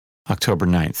October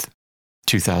 9th,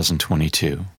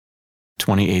 2022,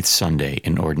 28th Sunday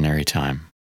in Ordinary Time.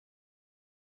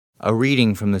 A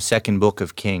reading from the second book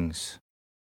of Kings.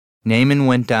 Naaman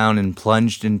went down and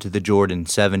plunged into the Jordan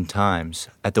 7 times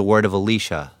at the word of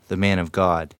Elisha, the man of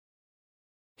God.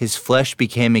 His flesh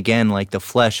became again like the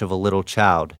flesh of a little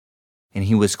child, and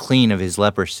he was clean of his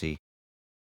leprosy.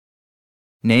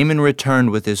 Naaman returned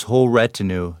with his whole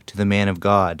retinue to the man of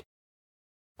God.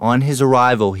 On his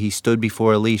arrival he stood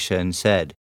before Elisha and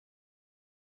said,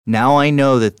 "Now I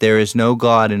know that there is no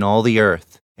God in all the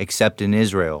earth except in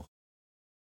Israel.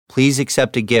 Please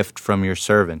accept a gift from your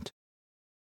servant."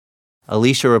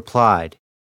 Elisha replied,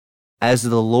 "As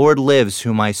the Lord lives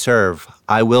whom I serve,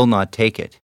 I will not take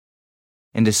it."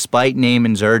 And despite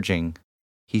Naaman's urging,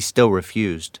 he still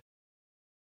refused.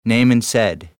 Naaman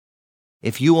said,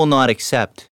 "If you will not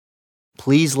accept,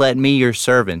 please let me, your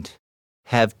servant,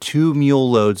 have 2 mule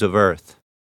loads of earth.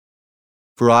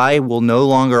 For I will no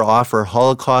longer offer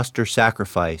holocaust or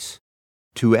sacrifice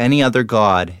to any other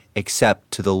god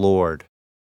except to the Lord."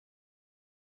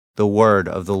 The word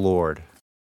of the Lord.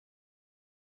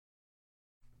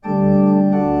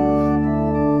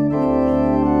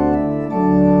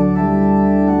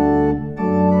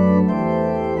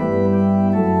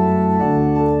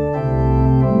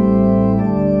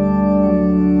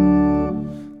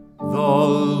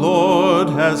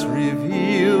 Has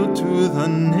revealed to the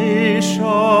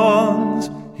nations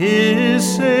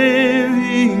His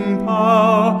saving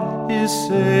power, His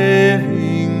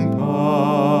saving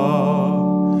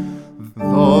power.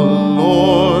 The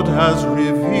Lord has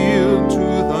revealed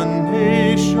to the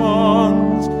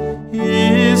nations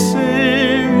His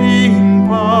saving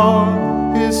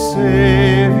power, His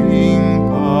saving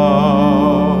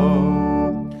power.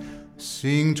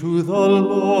 Sing to the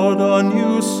Lord a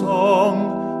new song,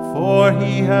 for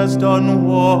He has done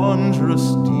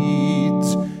wondrous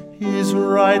deeds. His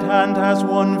right hand has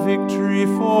won victory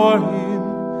for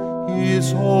Him,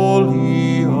 His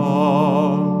holy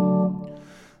arm.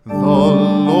 The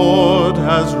Lord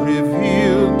has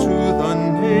revealed to the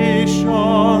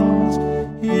nations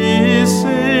His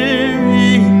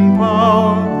saving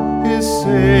power, His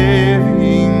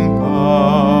saving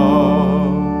power.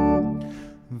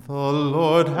 The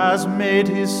Lord has made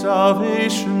His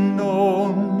salvation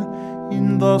known.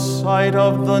 In the sight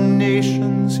of the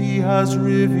nations He has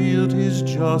revealed His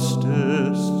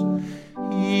justice.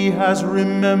 He has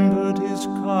remembered His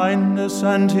kindness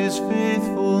and His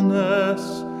faithfulness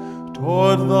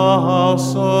toward the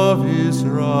house of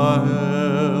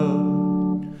Israel.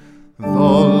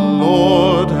 The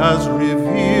Lord has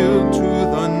revealed to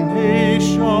the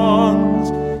nations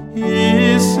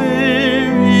His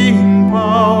saving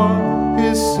power,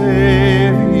 His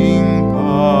saving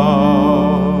power.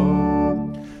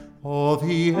 All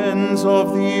the ends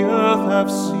of the earth have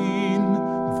seen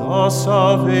the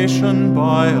salvation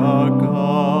by our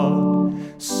God.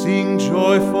 Sing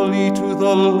joyfully to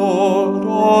the Lord,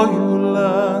 all you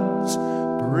lands.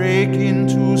 Break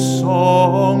into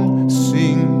song,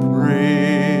 sing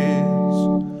praise.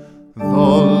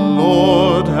 The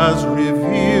Lord has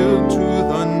revealed to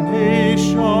the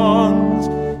nations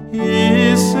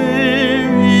His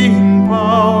saving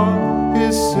power,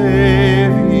 His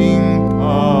saving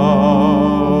power.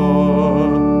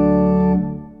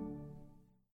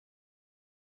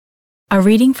 A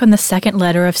reading from the second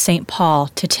letter of St. Paul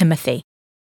to Timothy.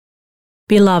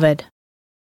 Beloved,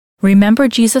 remember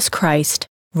Jesus Christ,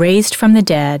 raised from the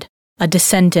dead, a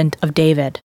descendant of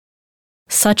David.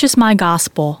 Such is my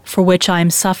gospel for which I am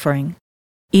suffering,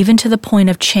 even to the point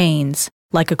of chains,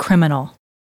 like a criminal.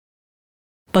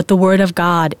 But the word of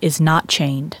God is not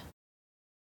chained.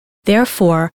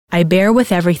 Therefore, I bear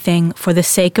with everything for the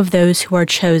sake of those who are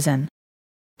chosen,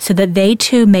 so that they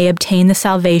too may obtain the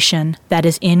salvation that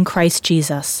is in Christ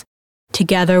Jesus,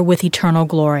 together with eternal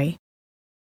glory.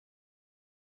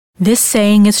 This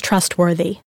saying is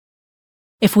trustworthy.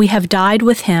 If we have died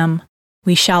with Him,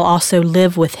 we shall also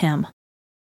live with Him.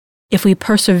 If we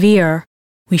persevere,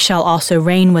 we shall also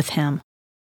reign with Him.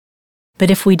 But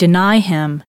if we deny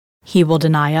Him, He will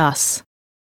deny us.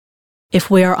 If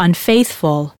we are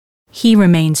unfaithful, He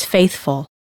remains faithful,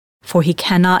 for He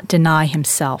cannot deny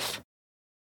Himself.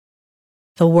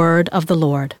 The word of the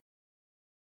Lord.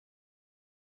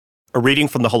 A reading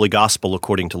from the Holy Gospel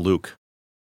according to Luke.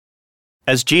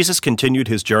 As Jesus continued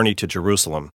His journey to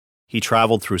Jerusalem, He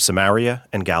traveled through Samaria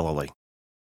and Galilee.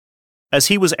 As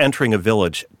He was entering a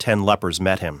village, 10 lepers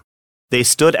met Him. They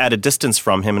stood at a distance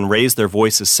from Him and raised their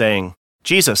voices, saying,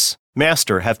 "Jesus,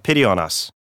 Master, have pity on us."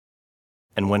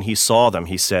 And when He saw them,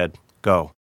 He said,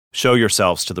 "Go, show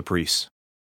yourselves to the priests."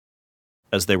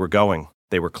 As they were going,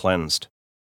 they were cleansed.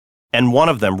 And one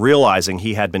of them, realizing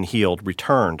he had been healed,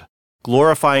 returned,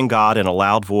 glorifying God in a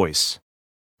loud voice.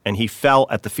 And he fell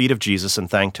at the feet of Jesus and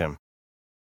thanked him.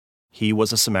 He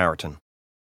was a Samaritan.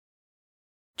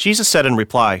 Jesus said in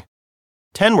reply,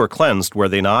 10 were cleansed, were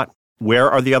they not? Where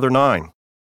are the other 9?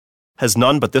 Has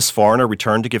none but this foreigner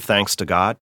returned to give thanks to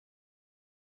God?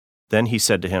 Then he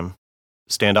said to him,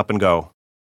 Stand up and go.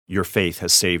 Your faith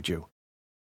has saved you.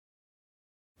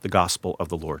 The Gospel of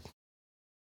the Lord.